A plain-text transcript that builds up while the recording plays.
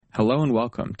Hello and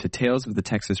welcome to Tales of the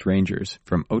Texas Rangers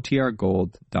from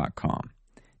OTRGold.com.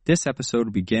 This episode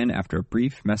will begin after a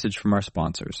brief message from our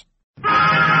sponsors. Tales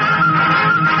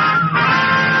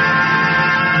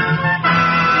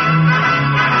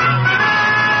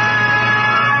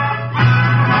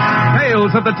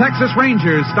of the Texas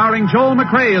Rangers, starring Joel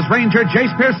McCrea as Ranger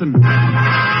Jace Pearson.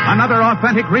 Another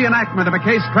authentic reenactment of a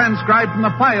case transcribed from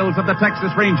the files of the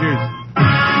Texas Rangers.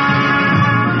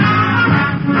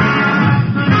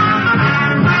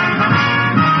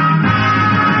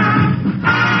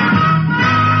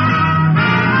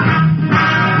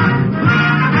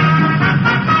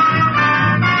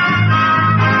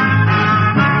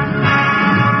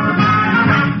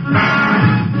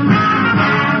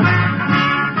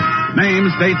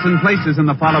 Names, dates, and places in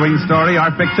the following story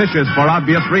are fictitious for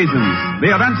obvious reasons.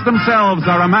 The events themselves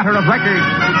are a matter of record.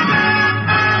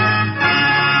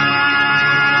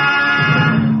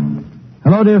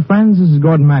 Hello, dear friends. This is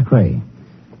Gordon McRae.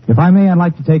 If I may, I'd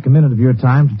like to take a minute of your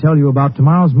time to tell you about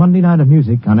tomorrow's Monday Night of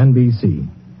Music on NBC.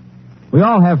 We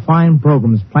all have fine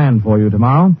programs planned for you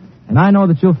tomorrow, and I know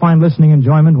that you'll find listening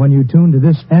enjoyment when you tune to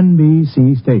this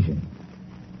NBC station.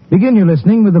 Begin your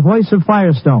listening with the voice of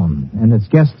Firestone and its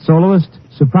guest soloist,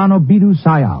 soprano Bidu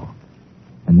Sayao.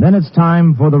 And then it's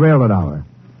time for the Railroad Hour.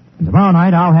 And tomorrow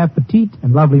night I'll have petite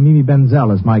and lovely Mimi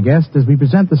Benzel as my guest as we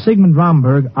present the Sigmund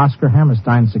Romberg Oscar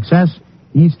Hammerstein success,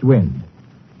 East Wind.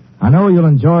 I know you'll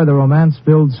enjoy the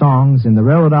romance-filled songs in the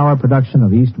Railroad Hour production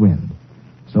of East Wind.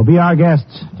 So be our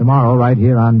guests tomorrow right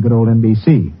here on good old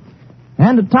NBC.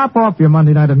 And to top off your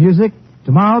Monday Night of Music,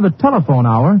 tomorrow the Telephone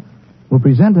Hour will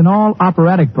present an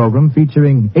all-operatic program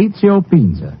featuring Ezio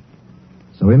Pinza.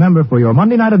 So remember, for your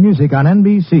Monday Night of Music on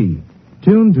NBC,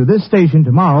 tune to this station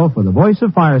tomorrow for the voice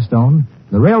of Firestone,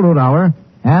 the Railroad Hour,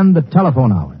 and the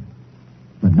Telephone Hour.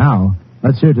 But now,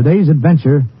 let's hear today's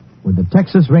adventure with the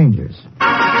Texas Rangers.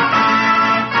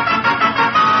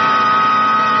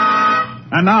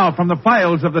 And now, from the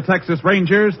files of the Texas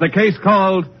Rangers, the case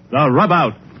called The Rub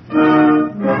Out.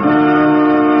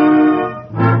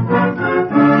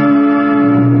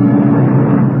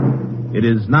 It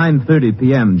is 9:30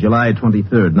 p.m., July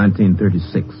 23rd,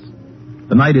 1936.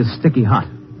 The night is sticky hot.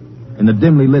 In the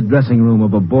dimly lit dressing room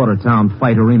of a border town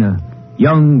fight arena,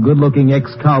 young, good-looking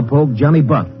ex-cowpoke Johnny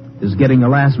Buck is getting a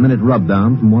last-minute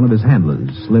rub-down from one of his handlers,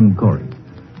 Slim Corey.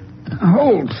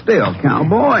 Hold still,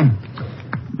 cowboy.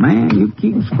 Man, you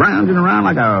keep scrounging around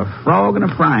like a frog in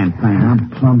a frying pan. I'm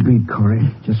plumb beat,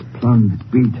 Corey. Just plumb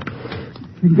beat.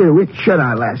 You did a wicked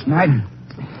shutout last night.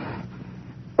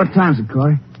 What time's it,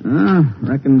 Corey?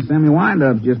 Reckon Sammy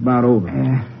Wind-Up's just about over.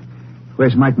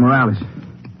 Where's Mike Morales?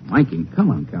 Mike ain't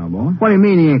coming, cowboy. What do you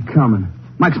mean he ain't coming?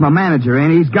 Mike's my manager,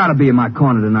 ain't he? He's got to be in my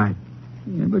corner tonight.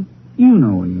 Yeah, but you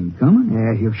know he ain't coming.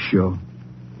 Yeah, he'll show.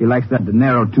 He likes that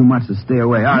dinero too much to stay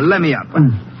away. All right, let me up.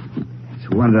 It's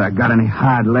a wonder I got any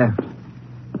hide left.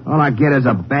 All I get is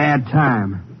a bad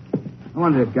time. I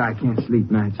wonder if guy can't sleep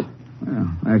nights. Well,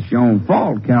 that's your own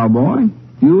fault, cowboy.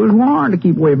 You was warned to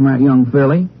keep away from that young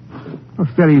filly. What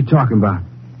fella are you talking about?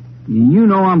 You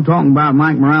know I'm talking about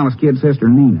Mike Morales' kid sister,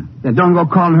 Nina. Then don't go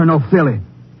calling her no filly.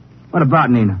 What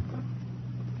about Nina?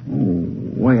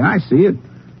 Oh, way I see it,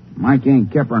 Mike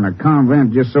ain't kept her in a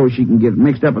convent just so she can get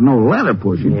mixed up with no leather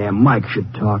pushing. Yeah, Mike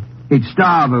should talk. He'd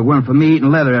starve if it weren't for me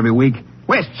eating leather every week.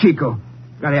 Where's Chico?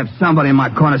 Gotta have somebody in my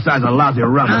corner size of lousy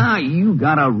rubber. You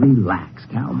gotta relax,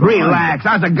 cowboy. Relax?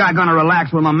 How's a guy gonna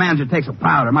relax when my manager takes a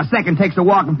powder? My second takes a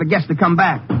walk and forgets to come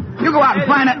back. You go out and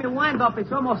find it. Wind up.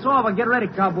 It's almost over. Get ready,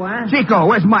 cowboy, huh? Chico,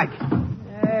 where's Mike?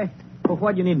 For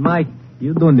what you need, Mike?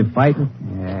 You doing the fighting?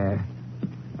 Yeah.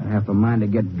 I have a mind to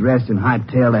get dressed and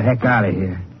hightail the heck out of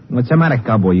here. What's the matter,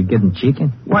 cowboy? You getting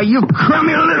chicken? Why, you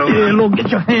crummy little... Hey, look, get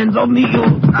your hands on me,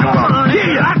 you...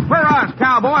 That's for us,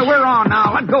 cowboy. We're on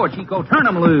now. Let go, Chico. Turn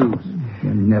them loose.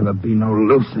 You'll never be no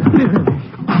looser.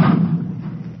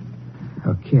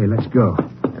 Okay, let's go.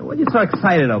 What are you so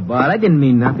excited about? I didn't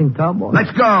mean nothing, cowboy.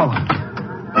 Let's go.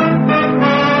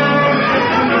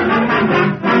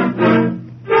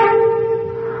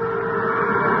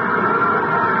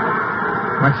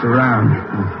 What's around?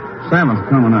 Salmon's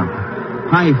coming up.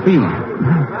 How you feeling?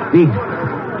 Beat.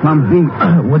 Plumb beat.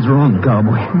 What's wrong,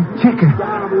 cowboy? Ticker.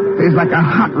 It's like a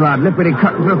hot rod lippity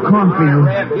cut through a cornfield.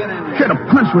 Should have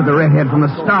punched with the redhead from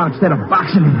the start instead of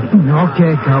boxing him.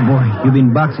 Okay, cowboy. You've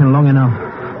been boxing long enough.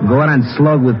 Go out and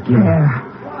slug with Kim. Yeah.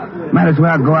 Might as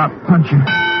well go out punching.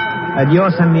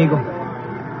 Adios, amigo.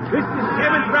 This is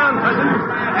 7th round, cousin.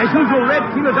 As usual, Red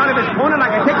Kilo's out of his corner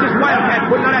like a Texas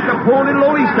wildcat putting out after a poor little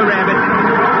old Easter rabbit.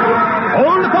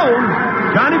 On the phone,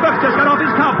 Johnny Buck just got off his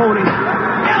cow pony.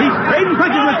 He's trading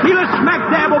punches with Kilo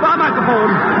smack dab over our microphone.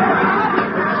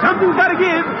 Something's got to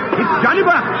give. It's Johnny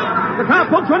Buck. The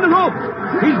cowpoke's on the ropes.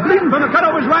 He's bleeding from the cut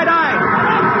over his right eye.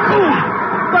 Boom!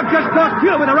 Buck just crossed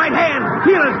Keeler with the right hand.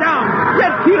 Keeler's down.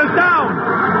 Red Keeler's down.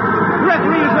 The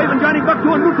referee is waving Johnny Buck to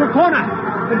a neutral corner.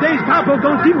 The dazed cowpoke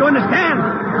don't seem to understand.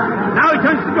 Now he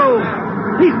turns to go.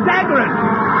 He's staggering.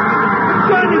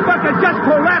 Johnny Buck has just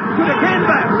collapsed to the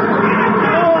canvas.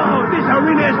 Oh, this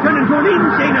arena has turned into an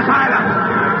insane asylum.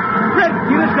 Red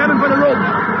Keeler's grabbing for the ropes.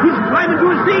 He's climbing to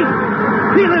his feet.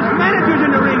 Keeler's manager's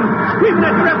in the ring, screaming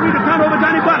at the referee to count over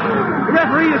Johnny Buck. The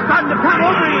referee is starting to count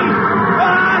over him.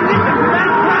 Oh, listen to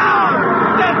that crowd.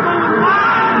 They're going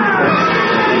wild.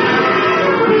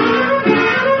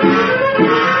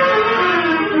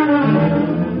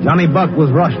 Johnny Buck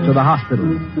was rushed to the hospital.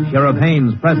 Sheriff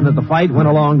Haynes, present at the fight, went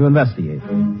along to investigate.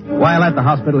 While at the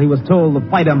hospital, he was told the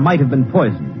fighter might have been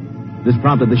poisoned. This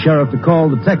prompted the sheriff to call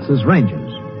the Texas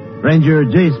Rangers. Ranger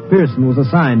Jace Pearson was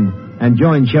assigned and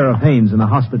joined Sheriff Haynes in the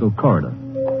hospital corridor.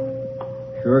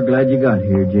 Sure glad you got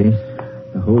here, Jace.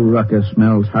 The whole ruckus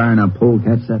smells higher than a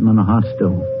polecat sitting on a hot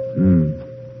stove.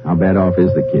 How bad off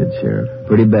is the kid, Sheriff?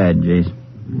 Pretty bad, Jace.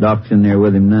 Doc's in there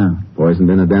with him now. Poison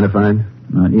been identified?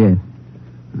 Not yet.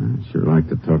 I'd sure like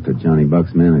to talk to Johnny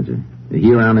Buck's manager. Is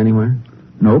he around anywhere?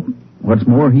 Nope. What's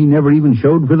more, he never even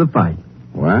showed for the fight.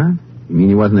 What? You mean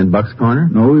he wasn't in Buck's corner?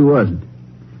 No, he wasn't.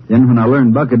 Then when I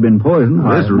learned Buck had been poisoned...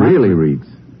 This really reeks.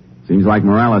 Seems like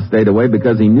Morales stayed away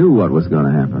because he knew what was going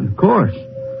to happen. Of course.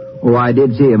 Oh, I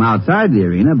did see him outside the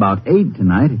arena about 8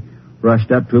 tonight. He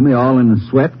rushed up to me all in a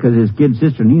sweat because his kid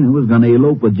sister Nina was going to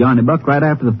elope with Johnny Buck right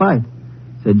after the fight.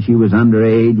 Said she was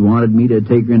underage, wanted me to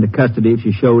take her into custody if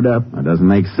she showed up. That doesn't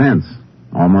make sense.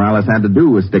 All Morales had to do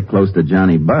was stick close to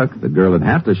Johnny Buck. The girl would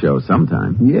have to show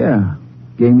sometime. Yeah.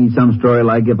 Gave me some story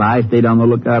like if I stayed on the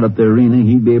lookout at the arena,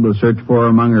 he'd be able to search for her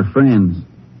among her friends.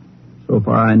 So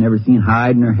far, I never seen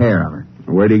hide nor hair of her.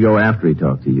 Where'd he go after he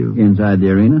talked to you? Inside the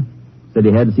arena. Said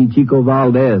he had to see Chico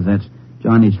Valdez. That's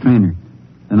Johnny's trainer.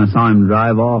 Then I saw him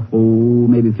drive off,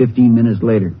 maybe 15 minutes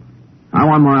later. I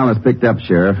want Morales picked up,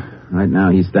 Sheriff. Right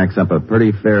now, he stacks up a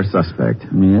pretty fair suspect.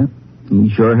 Yeah, he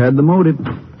sure had the motive.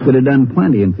 Could have done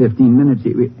plenty in 15 minutes.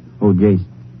 Oh, Jace,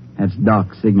 that's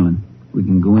Doc signaling. We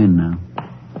can go in now.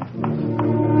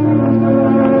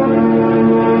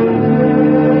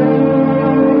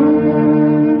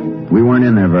 We weren't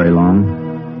in there very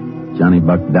long. Johnny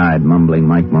Buck died mumbling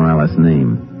Mike Morales'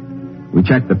 name. We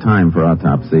checked the time for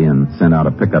autopsy and sent out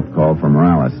a pickup call for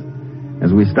Morales.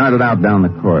 As we started out down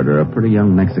the corridor, a pretty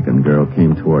young Mexican girl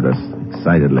came toward us,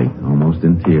 excitedly, almost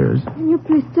in tears. Can you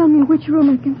please tell me which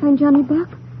room I can find Johnny Buck?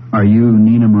 Are you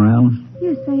Nina Morales?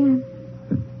 Yes, I am.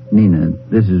 Nina,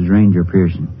 this is Ranger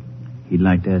Pearson. He'd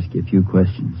like to ask you a few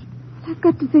questions. I've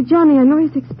got to see Johnny. I know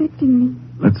he's expecting me.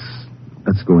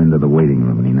 Let's go into the waiting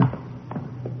room, Nina.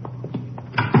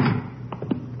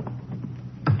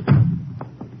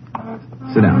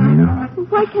 Sit down, Nina.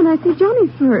 Why can't I see Johnny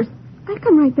first? I'll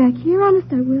come right back here. Honest,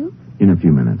 I will. In a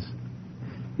few minutes.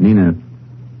 Nina,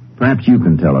 perhaps you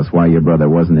can tell us why your brother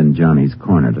wasn't in Johnny's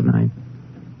corner tonight.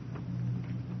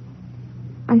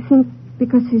 I think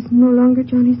because he's no longer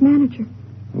Johnny's manager.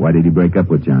 Why did he break up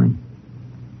with Johnny?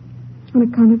 On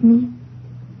account of me.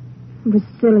 It was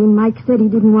silly. Mike said he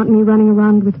didn't want me running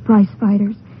around with prize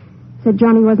fighters. Said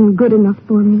Johnny wasn't good enough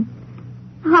for me.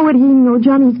 How would he know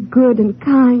Johnny's good and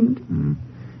kind?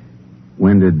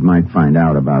 When did Mike find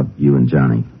out about you and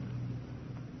Johnny?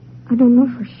 I don't know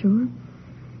for sure.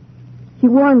 He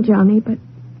warned Johnny, but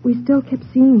we still kept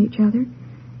seeing each other.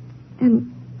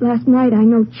 And last night I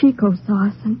know Chico saw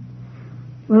us. And,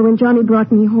 well, when Johnny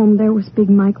brought me home, there was Big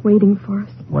Mike waiting for us.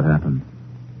 What happened?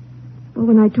 Well,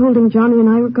 when I told him Johnny and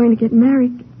I were going to get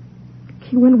married,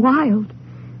 he went wild.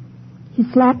 He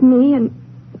slapped me, and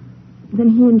then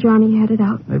he and Johnny had it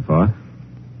out. They fought?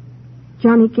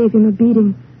 Johnny gave him a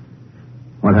beating.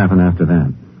 What happened after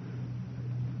that?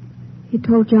 He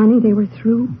told Johnny they were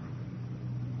through.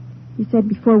 He said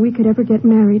before we could ever get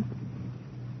married,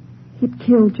 he'd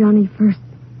kill Johnny first.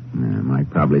 Yeah, Mike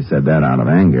probably said that out of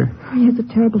anger. He has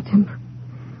a terrible temper.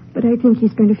 But I think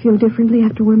he's going to feel differently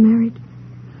after we're married.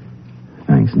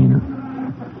 Thanks, Nina.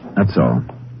 That's all.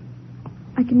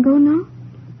 I can go now?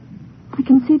 I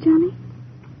can see Johnny?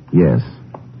 Yes.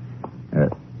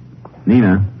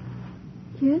 Nina.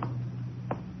 Yes?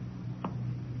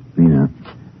 Nina,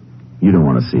 you don't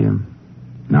want to see him.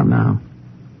 Not now.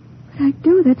 But I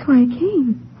do. That's why I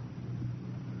came.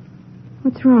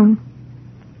 What's wrong?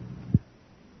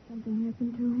 Something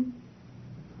happened to him?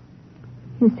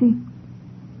 Is he?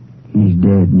 He's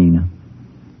dead, Nina.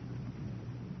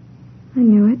 I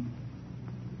knew it.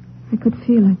 I could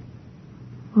feel it.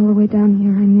 All the way down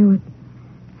here, I knew it.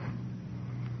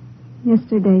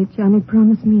 Yesterday, Johnny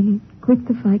promised me he'd quit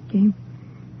the fight game.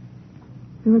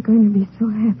 We were going to be so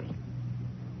happy.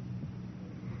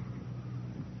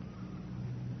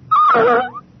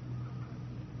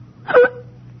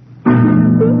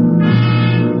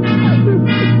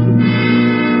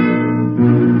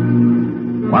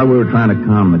 While we were trying to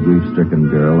calm the grief-stricken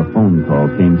girl, a phone call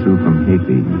came through from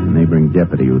Hafey, a neighboring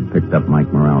deputy who had picked up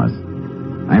Mike Morales.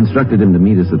 I instructed him to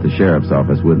meet us at the sheriff's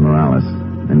office with Morales.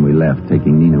 Then we left,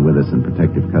 taking Nina with us in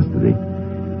protective custody.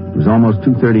 It was almost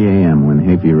 2:30 a.m. when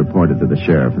Hafey reported to the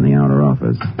sheriff in the outer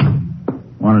office.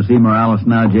 Want to see Morales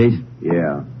now, Jace?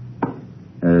 Yeah.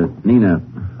 Nina,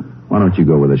 why don't you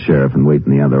go with the sheriff and wait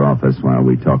in the other office while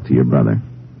we talk to your brother?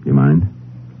 You mind?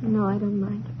 No, I don't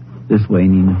mind. This way,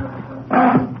 Nina.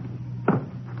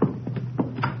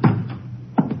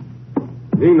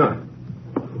 Nina,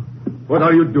 what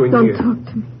are you doing Don't here? talk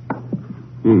to me.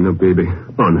 Nina, baby,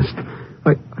 honest.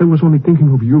 I was only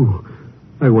thinking of you.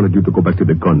 I wanted you to go back to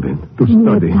the convent, to study.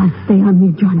 Let that stay on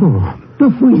me, Johnny. Oh. No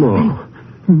fuiste.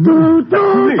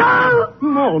 No.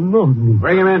 No. No.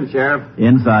 Bring him in, Sheriff.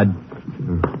 Inside.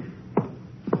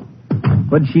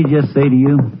 What did she just say to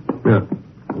you? Yeah.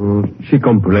 She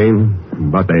complained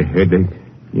about a headache.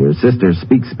 Your sister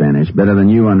speaks Spanish better than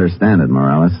you understand it,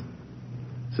 Morales.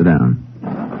 Sit down.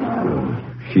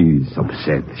 She's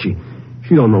upset. She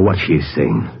don't know what she's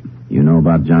saying. You know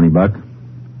about Johnny Buck?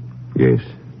 Yes.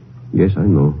 Yes, I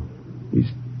know. He's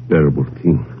a terrible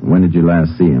thing. When did you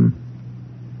last see him?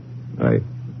 I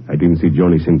didn't see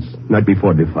Johnny since night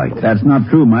before the fight. That's not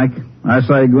true, Mike. I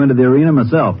saw you go into the arena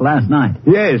myself last night.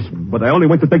 Yes, but I only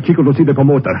went to take Chico to see the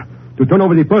promoter. To turn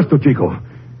over the purse to Chico.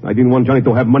 I didn't want Johnny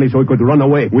to have money so he could run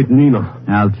away with Nina.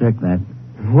 I'll check that.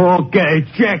 Okay,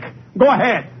 check. Go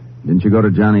ahead. Didn't you go to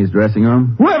Johnny's dressing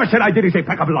room? Whoever said I did is a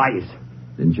pack of lies.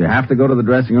 Didn't you have to go to the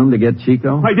dressing room to get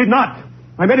Chico? I did not.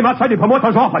 I met him outside the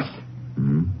promoter's office.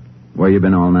 Mm-hmm. Where you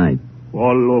been all night?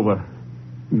 All over.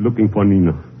 Looking for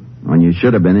Nina. When you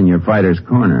should have been in your fighter's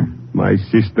corner. My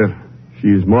sister, she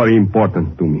is more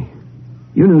important to me.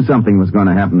 You knew something was going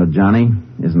to happen to Johnny.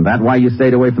 Isn't that why you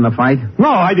stayed away from the fight? No,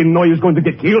 I didn't know he was going to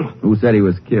get killed. Who said he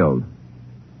was killed?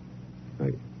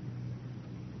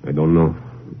 I don't know.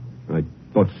 I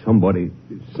thought somebody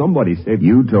said...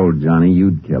 You told Johnny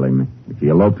you'd kill him if he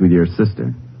eloped with your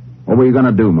sister. What were you going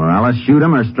to do, Morales? Shoot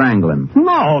him or strangle him?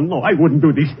 No, I wouldn't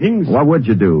do these things. What would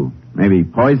you do? Maybe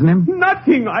poison him?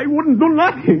 Nothing. I wouldn't do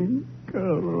nothing.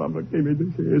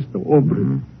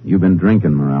 You've been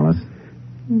drinking, Morales.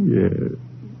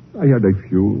 Yeah. I had a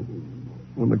few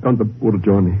on account of poor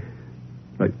Johnny.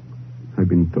 I've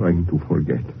been trying to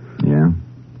forget. Yeah?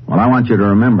 Well, I want you to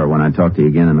remember when I talk to you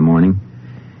again in the morning.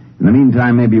 In the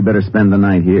meantime, maybe you better spend the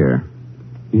night here.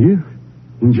 Here?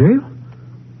 In jail?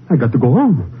 I got to go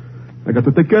home. I got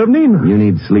to take care of Nina. You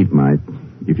need sleep, Mike.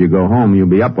 If you go home, you'll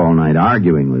be up all night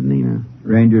arguing with Nina.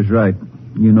 Ranger's right.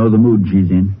 You know the mood she's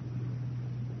in.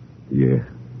 Yeah.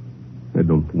 I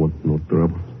don't want no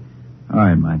trouble. All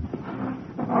right, Mike.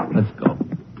 Let's go.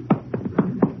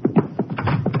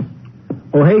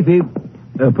 Oh, Hafey,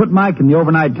 put Mike in the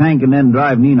overnight tank and then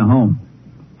drive Nina home.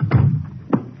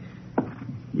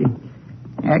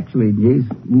 Actually, Jace,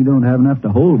 we don't have enough to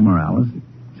hold Morales,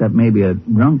 except maybe a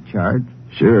drunk charge.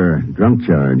 Sure, drunk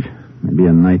charge. Maybe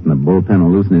a night in the bullpen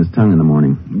will loosen his tongue in the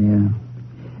morning.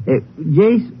 Yeah.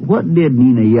 Jace, what did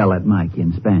Nina yell at Mike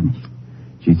in Spanish?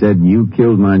 She said, "You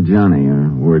killed my Johnny," or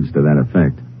words to that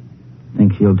effect.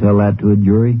 Think she'll tell that to a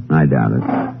jury? I doubt it.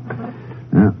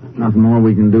 Well, nothing more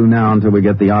we can do now until we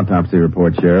get the autopsy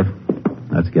report, Sheriff.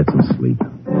 Let's get some sleep.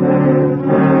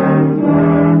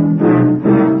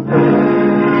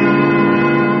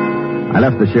 I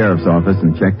left the sheriff's office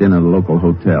and checked in at a local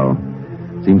hotel.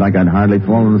 Seemed like I'd hardly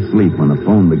fallen asleep when the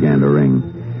phone began to ring.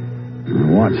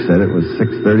 My watch said it was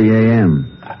 6:30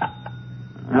 a.m.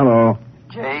 Hello.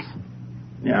 Jace?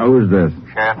 Yeah, who's this?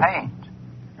 Sheriff Haynes.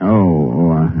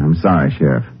 I'm sorry,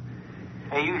 Sheriff.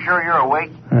 Hey, you sure you're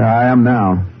awake? I am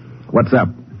now. What's up?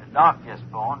 The doc just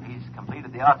phoned. He's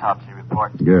completed the autopsy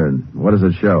report. Good. What does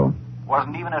it show?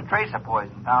 Wasn't even a trace of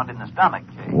poison found in the stomach,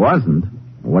 Jace. Wasn't?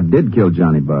 What did kill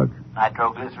Johnny Buck?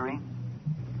 Nitroglycerine.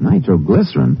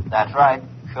 Nitroglycerin? That's right.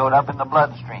 Showed up in the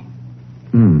bloodstream.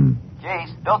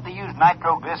 Jace, don't they use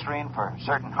nitroglycerine for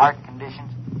certain heart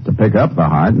conditions? To pick up the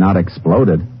heart, not explode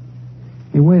it.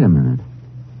 Hey, wait a minute.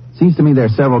 Seems to me there are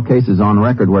several cases on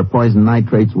record where poison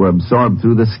nitrates were absorbed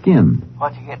through the skin.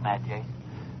 What you getting at, Jace?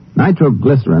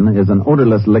 Nitroglycerin is an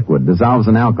odorless liquid, dissolves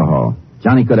in alcohol.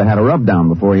 Johnny could have had a rub down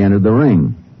before he entered the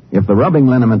ring. If the rubbing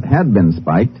liniment had been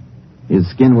spiked, his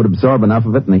skin would absorb enough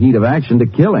of it in the heat of action to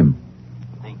kill him.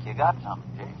 Think you got something,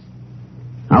 Jace?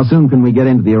 How soon can we get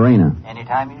into the arena?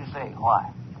 Anytime you say.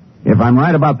 Why? If I'm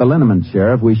right about the liniment,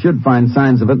 Sheriff, we should find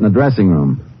signs of it in the dressing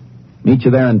room. Meet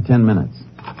you there in 10 minutes.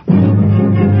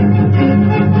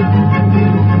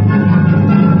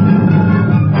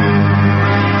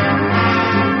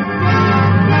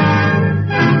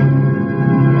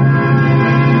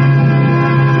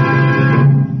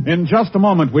 In just a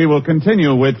moment, we will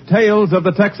continue with Tales of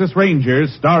the Texas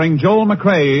Rangers, starring Joel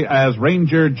McCrea as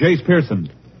Ranger Jace Pearson.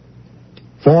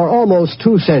 For almost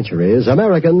 2 centuries,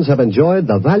 Americans have enjoyed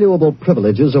the valuable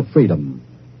privileges of freedom.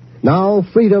 Now,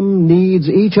 freedom needs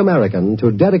each American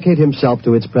to dedicate himself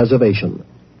to its preservation.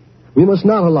 We must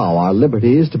not allow our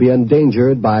liberties to be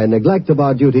endangered by neglect of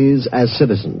our duties as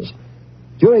citizens.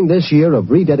 During this year of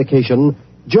rededication,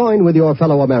 join with your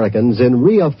fellow Americans in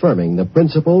reaffirming the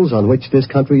principles on which this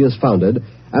country is founded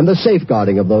and the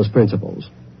safeguarding of those principles.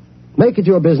 Make it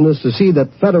your business to see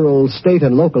that federal, state,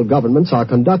 and local governments are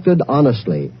conducted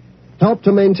honestly. Help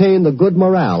to maintain the good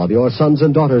morale of your sons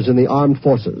and daughters in the armed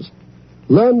forces.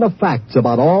 Learn the facts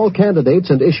about all candidates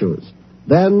and issues.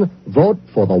 Then vote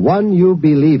for the one you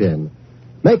believe in.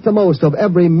 Make the most of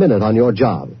every minute on your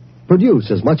job.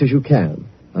 Produce as much as you can,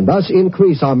 and thus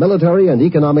increase our military and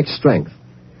economic strength.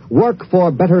 Work for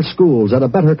better schools and a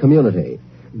better community.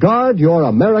 Guard your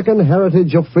American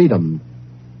heritage of freedom.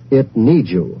 It needs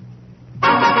you.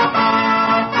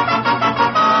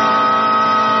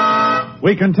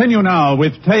 We continue now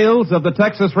with Tales of the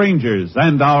Texas Rangers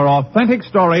and our authentic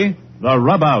story, The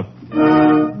Rub Out.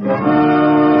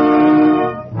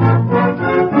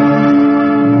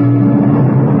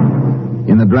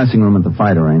 In the dressing room at the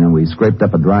fight arena, we scraped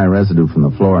up a dry residue from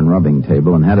the floor and rubbing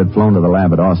table and had it flown to the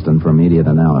lab at Austin for immediate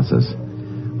analysis.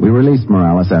 We released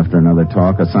Morales after another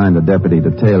talk, assigned a deputy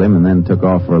to tail him, and then took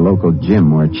off for a local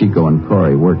gym where Chico and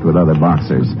Corey worked with other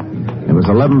boxers. It was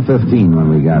 11:15 when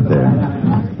we got there.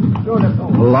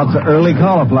 Lots of early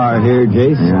cauliflower here,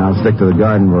 Jace. Yeah, I'll stick to the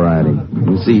garden variety.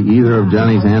 You see either of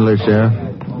Johnny's handlers, Sheriff?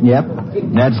 Yep.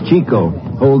 That's Chico,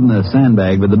 holding the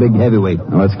sandbag with the big heavyweight.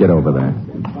 Now, let's get over there.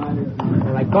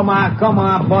 Come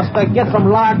on, Buster. Get some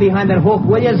lard behind that hook,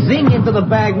 will you? Zing into the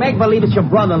bag. Make believe it's your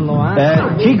brother-in-law,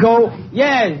 huh? Chico.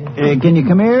 Yes. Can you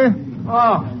come here?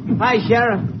 Oh, hi,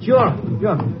 Sheriff. Sure.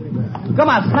 Come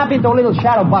on, snap into a little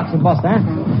shadow boxing, Buster, huh?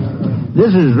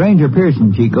 This is Ranger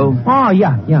Pearson, Chico. Oh,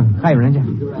 yeah. Hi, Ranger.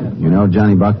 You know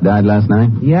Johnny Buck died last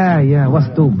night? Yeah. Was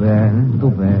too bad.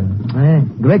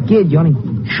 Great kid, Johnny.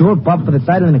 Sure popped for the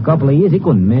title in a couple of years. He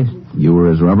couldn't miss. You were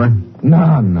his rubber? No,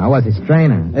 I was his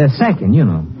trainer. Second, you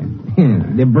know.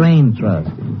 The brain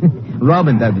trust.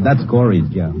 Robin, that's Corey's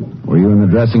job. Were you in the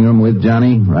dressing room with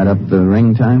Johnny right up to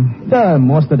ring time?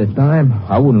 Most of the time.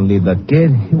 I wouldn't leave that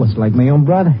kid. He was like my own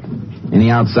brother.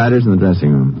 Any outsiders in the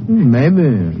dressing room?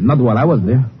 Maybe. Not while I was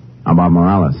there. How about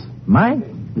Morales? Mike?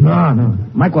 No.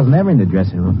 Mike was never in the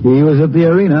dressing room. He was at the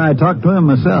arena. I talked to him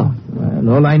myself. Well,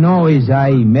 all I know is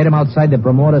I met him outside the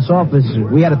promoter's office.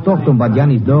 We had to talk to him about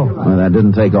Johnny's door. Well, that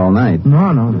didn't take all night.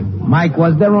 No. Mike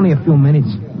was there only a few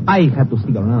minutes. I had to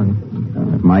stick around.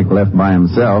 If Mike left by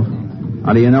himself,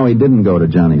 how do you know he didn't go to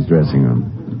Johnny's dressing room?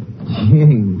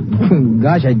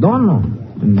 Gosh, I don't know.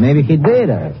 Maybe he did.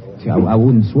 I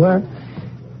wouldn't swear.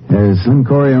 Is some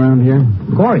Corey around here?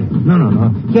 Corey?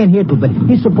 No. Can't hear to, but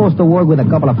he's supposed to work with a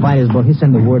couple of fighters, but he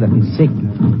sent the word that he's sick.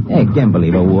 Hey, can't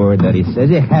believe a word that he says.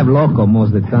 He have loco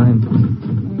most of the time.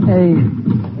 Hey,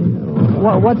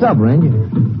 what's up, Ranger?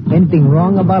 Anything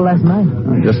wrong about last night?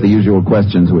 Just the usual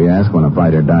questions we ask when a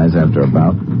fighter dies after a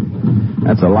bout.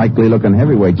 That's a likely-looking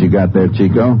heavyweight you got there,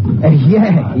 Chico.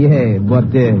 Yeah, but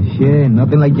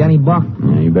nothing like Johnny Buck.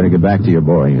 Yeah, you better get back to your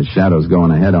boy. His shadow's going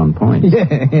ahead on point. Yeah,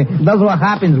 that's what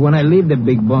happens when I leave the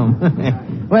big bum.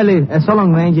 Well, so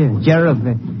long, Ranger. Sheriff,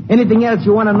 anything else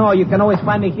you want to know, you can always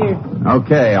find me here.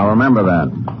 Okay, I'll remember that.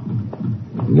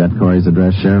 You got Corey's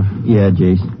address, Sheriff? Yeah,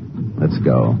 Jace. Let's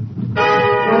go.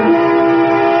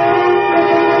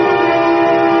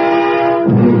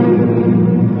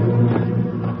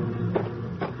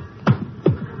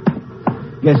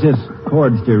 Guess this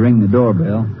cord's to ring the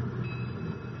doorbell.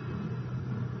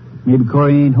 Maybe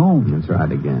Corey ain't home. Let's try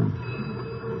it again.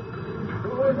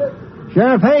 Who is it?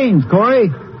 Sheriff Haynes, Corey.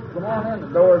 Come on in, the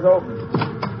door's open.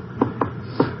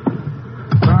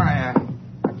 Sorry, I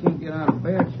can't get out of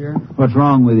bed, Sheriff. What's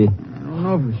wrong with you? I don't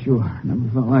know for sure. Never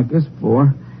felt like this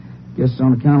before. Guess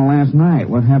on account of last night.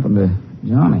 What happened to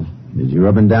Johnny? Did you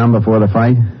rub him down before the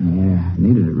fight? Yeah,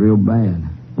 needed it real bad.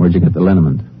 Where'd you get the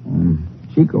liniment?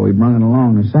 Chico, he brung it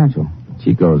along in his satchel.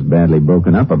 Chico's badly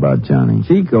broken up about Johnny.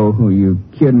 Chico? Who, you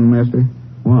kidding, mister?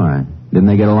 Why? Didn't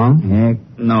they get along? Heck,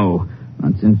 no.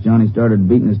 Not since Johnny started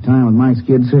beating his time with Mike's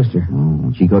kid sister.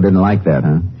 Oh, Chico didn't like that,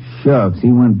 huh? Shucks,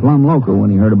 he went plumb loco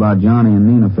when he heard about Johnny and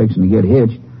Nina fixing to get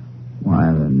hitched.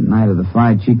 Why, the night of the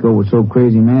fight, Chico was so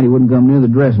crazy mad he wouldn't come near the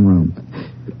dressing room.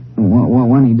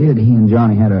 When he did, he and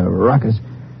Johnny had a ruckus.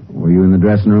 Were you in the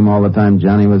dressing room all the time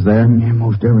Johnny was there? Yeah,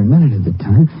 most every minute of the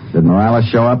time. Did Morales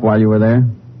show up while you were there?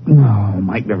 No,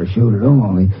 Mike never showed at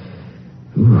all.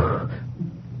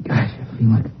 Gosh, I feel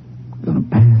like I'm going to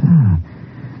pass out.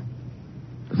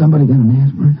 Somebody got an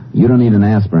aspirin? You don't need an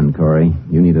aspirin, Corey.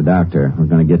 You need a doctor. We're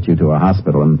going to get you to a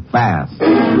hospital, and fast.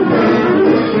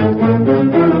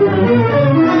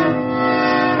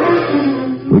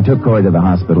 We took Corey to the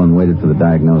hospital and waited for the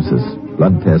diagnosis.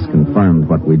 Blood tests confirmed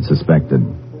what we'd suspected.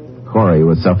 Corey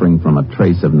was suffering from a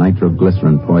trace of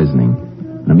nitroglycerin poisoning,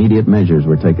 and immediate measures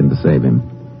were taken to save him.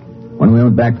 When we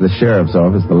went back to the sheriff's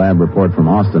office, the lab report from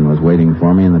Austin was waiting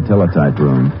for me in the teletype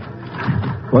room.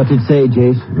 What's it say,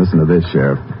 Jace? Listen to this,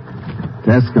 Sheriff.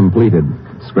 Test completed.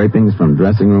 Scrapings from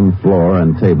dressing room floor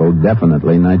and table,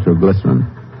 definitely nitroglycerin.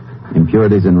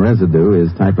 Impurities in residue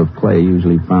is type of clay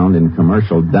usually found in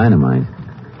commercial dynamite.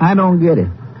 I don't get it.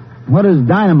 What has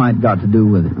dynamite got to do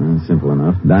with it? Simple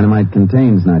enough. Dynamite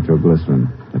contains nitroglycerin.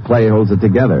 The clay holds it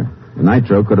together. The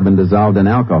nitro could have been dissolved in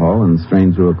alcohol and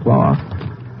strained through a cloth.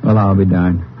 Well, I'll be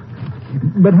darned.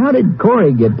 But how did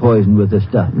Corey get poisoned with this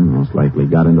stuff? Most likely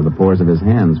got into the pores of his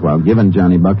hands while giving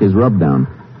Johnny Buck his rub-down.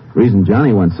 The reason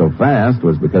Johnny went so fast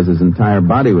was because his entire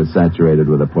body was saturated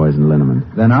with a poison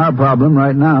liniment. Then our problem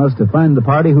right now is to find the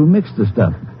party who mixed the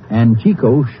stuff. And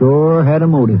Chico sure had a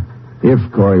motive.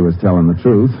 If Corey was telling the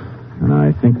truth. And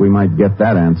I think we might get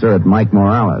that answer at Mike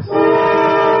Morales.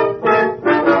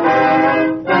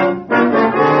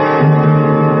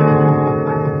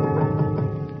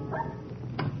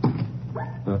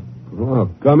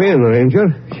 Come in,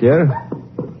 Ranger. Sheriff.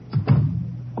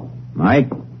 Mike?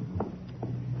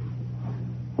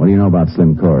 What do you know about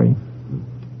Slim Corey?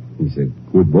 He's a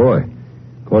good boy.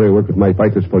 Corey worked with my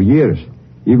fighters for years,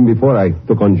 even before I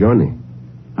took on Johnny.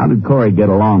 How did Corey get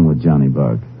along with Johnny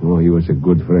Buck? Oh, he was a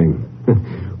good friend.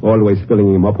 Always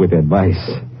filling him up with advice.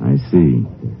 I see.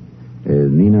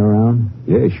 Is Nina around?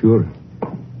 Yeah, sure.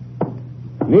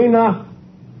 Nina!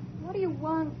 What do you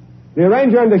want? The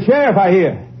ranger and the sheriff are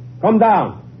here. Come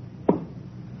down.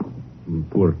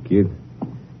 Poor kid.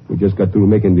 We just got through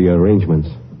making the arrangements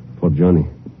for Johnny.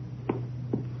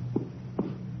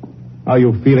 How are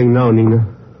you feeling now, Nina?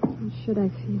 How should I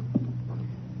feel?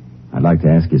 I'd like to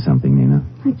ask you something, Nina.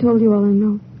 I told you all I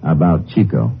know. About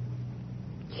Chico.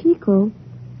 Chico?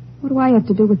 What do I have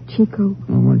to do with Chico?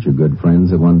 Well, weren't you good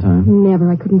friends at one time? Never.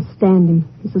 I couldn't stand him.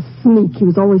 He was a sneak. He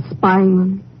was always spying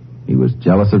on me. He was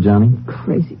jealous of Johnny?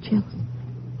 Crazy jealous.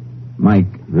 Mike,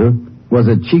 was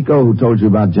it Chico who told you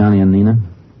about Johnny and Nina?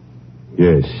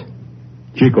 Yes.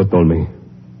 Chico told me.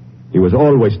 He was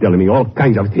always telling me all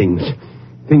kinds of things.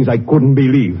 Things I couldn't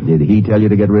believe. Did he tell you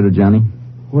to get rid of Johnny?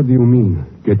 What do you mean,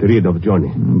 get rid of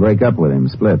Johnny? Break up with him,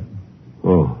 split.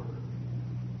 Oh.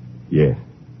 Yeah.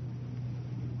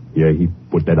 Yeah, he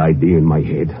put that idea in my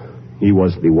head. He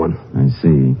was the one. I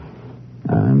see.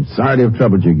 I'm sorry to have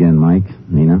troubled you again, Mike.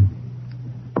 Nina.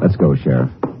 Let's go,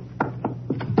 Sheriff.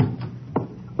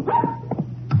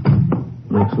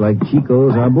 Looks like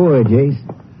Chico's our boy, Jace.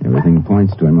 Everything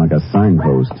points to him like a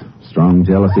signpost. Strong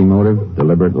jealousy motive,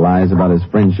 deliberate lies about his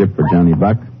friendship for Johnny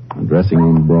Buck, a dressing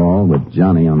room brawl with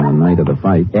Johnny on the night of the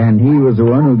fight. And he was the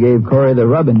one who gave Corey the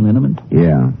rubbing liniment.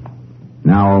 Yeah.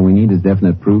 Now all we need is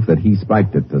definite proof that he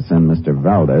spiked it to send Mr.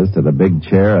 Valdez to the big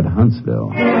chair at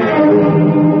Huntsville.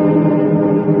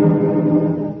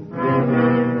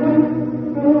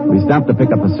 We stopped to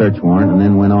pick up a search warrant and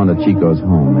then went on to Chico's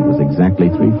home. It was exactly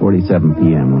 3:47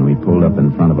 p.m. when we pulled up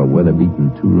in front of a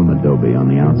weather-beaten two-room adobe on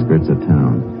the outskirts of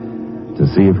town to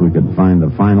see if we could find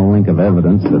the final link of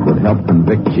evidence that would help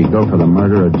convict Chico for the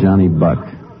murder of Johnny Buck.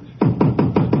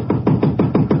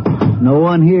 No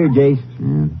one here, Jace.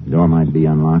 Yeah, the door might be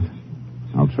unlocked.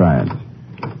 I'll try it.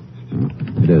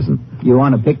 It isn't. You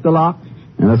want to pick the lock?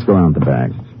 Yeah, let's go around the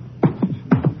back.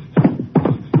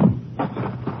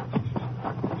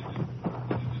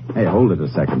 Hey, hold it a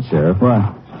second, Sheriff. What?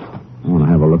 I want to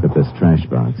have a look at this trash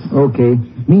box. Okay.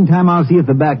 Meantime, I'll see if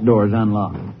the back door's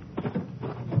unlocked.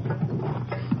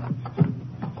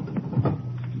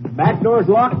 Back door's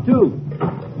locked, too.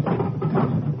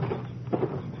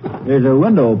 There's a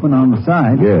window open on the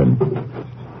side. Good.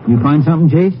 You find something,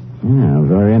 Chase? Yeah, a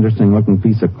very interesting-looking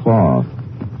piece of cloth.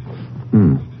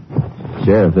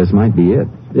 Sheriff, this might be it.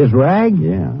 This rag?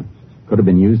 Yeah. Could have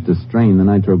been used to strain the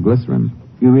nitroglycerin.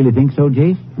 You really think so,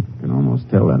 Jace? I can almost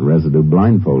tell that residue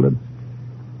blindfolded.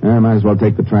 I might as well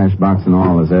take the trash box and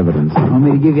all as evidence. Want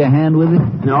me to give you a hand with it?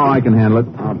 No, I can handle it.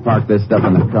 I'll park this stuff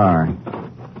in the car.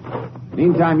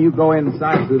 Meantime, you go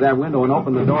inside through that window and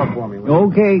open the door for me.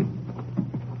 Okay.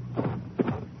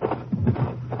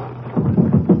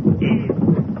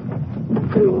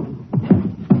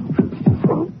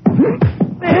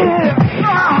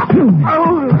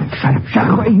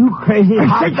 crazy? I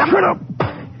said shut up.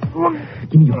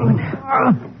 Give me your gun.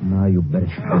 No, you better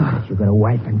shut up. You got a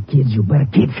wife and kids. You better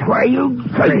keep shut up. Why, you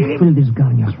crazy? Fill this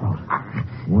gun in your throat.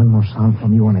 One more sound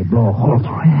from you and I blow a hole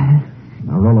through it.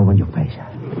 Now roll over on your face.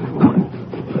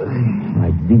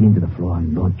 I dig into the floor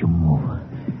and don't you move.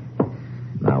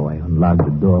 Now I unlock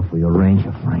the door for your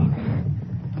ranger friend.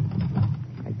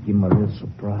 I give him a real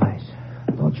surprise.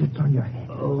 Don't you turn your head.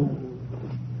 Oh.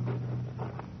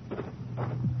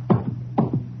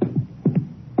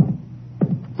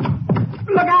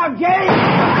 Look out, Jace!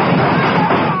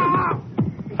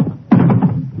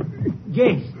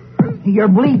 Jace, you're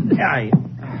bleeding. I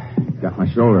got my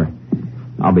shoulder.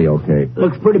 I'll be okay.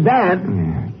 Looks pretty bad.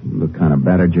 Yeah, you look kind of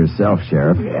battered yourself,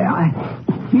 Sheriff. Yeah, I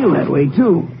feel that way,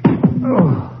 too.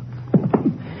 Oh.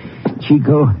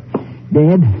 Chico,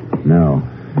 dead? No.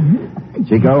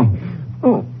 Chico?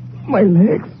 Oh, my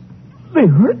legs. They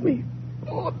hurt me.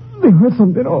 Oh, they hurt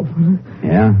something awful.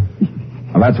 Yeah?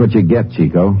 Well, that's what you get,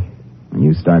 Chico. When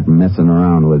you start messing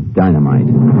around with dynamite.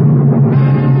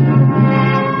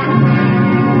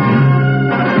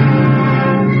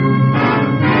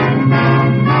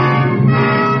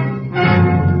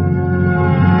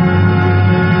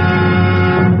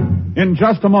 In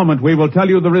just a moment, we will tell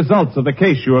you the results of the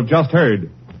case you have just heard.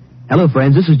 Hello,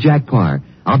 friends. This is Jack Parr.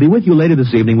 I'll be with you later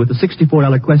this evening with the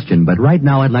 $64 question, but right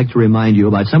now I'd like to remind you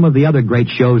about some of the other great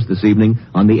shows this evening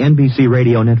on the NBC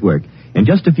Radio Network. In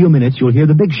just a few minutes, you'll hear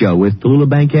The Big Show with Tallulah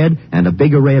Bankhead and a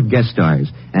big array of guest stars.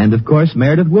 And, of course,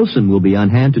 Meredith Wilson will be on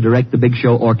hand to direct The Big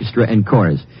Show Orchestra and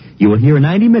Chorus. You will hear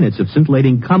 90 minutes of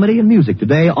scintillating comedy and music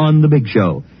today on The Big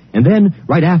Show. And then,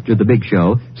 right after The Big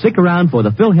Show, stick around for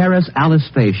the Phil Harris Alice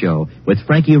Faye Show with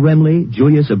Frankie Remley,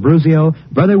 Julius Abruzio,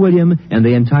 Brother William, and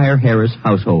the entire Harris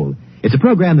household. It's a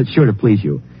program that's sure to please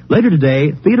you. Later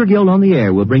today, Theater Guild on the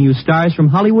Air will bring you stars from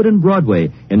Hollywood and Broadway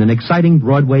in an exciting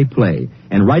Broadway play.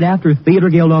 And right after Theater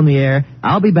Guild on the Air,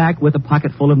 I'll be back with a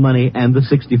pocket full of money and the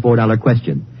 $64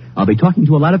 question. I'll be talking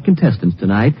to a lot of contestants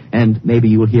tonight, and maybe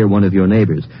you'll hear one of your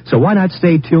neighbors. So why not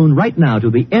stay tuned right now to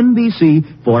the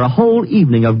NBC for a whole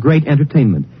evening of great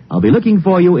entertainment. I'll be looking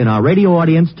for you in our radio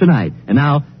audience tonight. And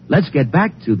now, let's get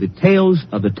back to the tales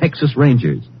of the Texas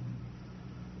Rangers.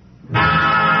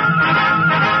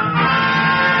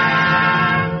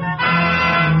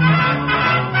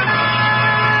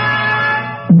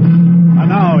 And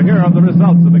now, here are the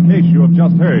results of the case you have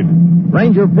just heard.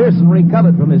 Ranger Pearson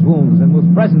recovered from his wounds and was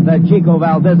present at Chico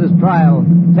Valdez's trial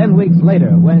 10 weeks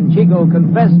later when Chico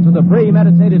confessed to the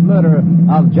premeditated murder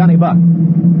of Johnny Buck.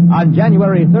 On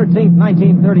January 13,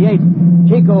 1938,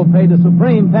 Chico paid the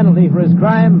supreme penalty for his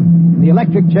crime in the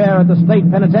electric chair at the state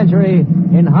penitentiary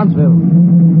in Huntsville.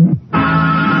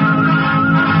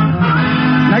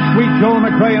 Next week, Joel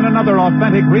McRae in another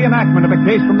authentic reenactment of a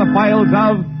case from the files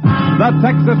of the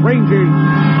Texas Rangers.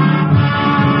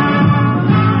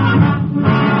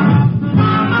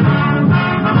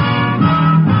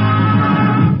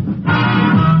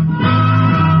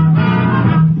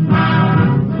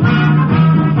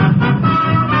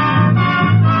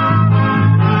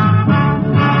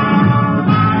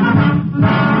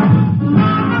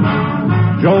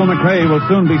 Joel McRae will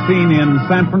soon be seen in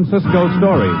San Francisco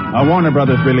Story, a Warner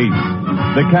Brothers release.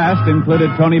 The cast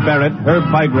included Tony Barrett, Herb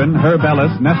Vigran, Herb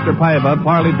Ellis, Nestor Paiva,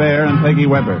 Parley Bear, and Peggy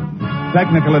Weber.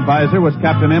 Technical advisor was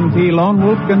Captain M.T. Lone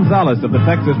Wolf Gonzalez of the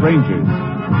Texas Rangers.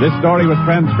 This story was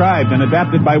transcribed and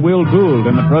adapted by Will Gould,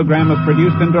 and the program was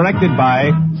produced and directed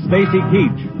by Stacy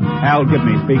Keach. Al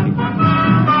Gibney speaking.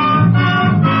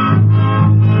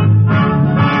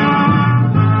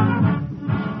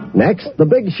 Next, The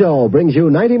Big Show brings you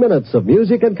 90 minutes of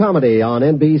music and comedy on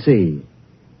NBC.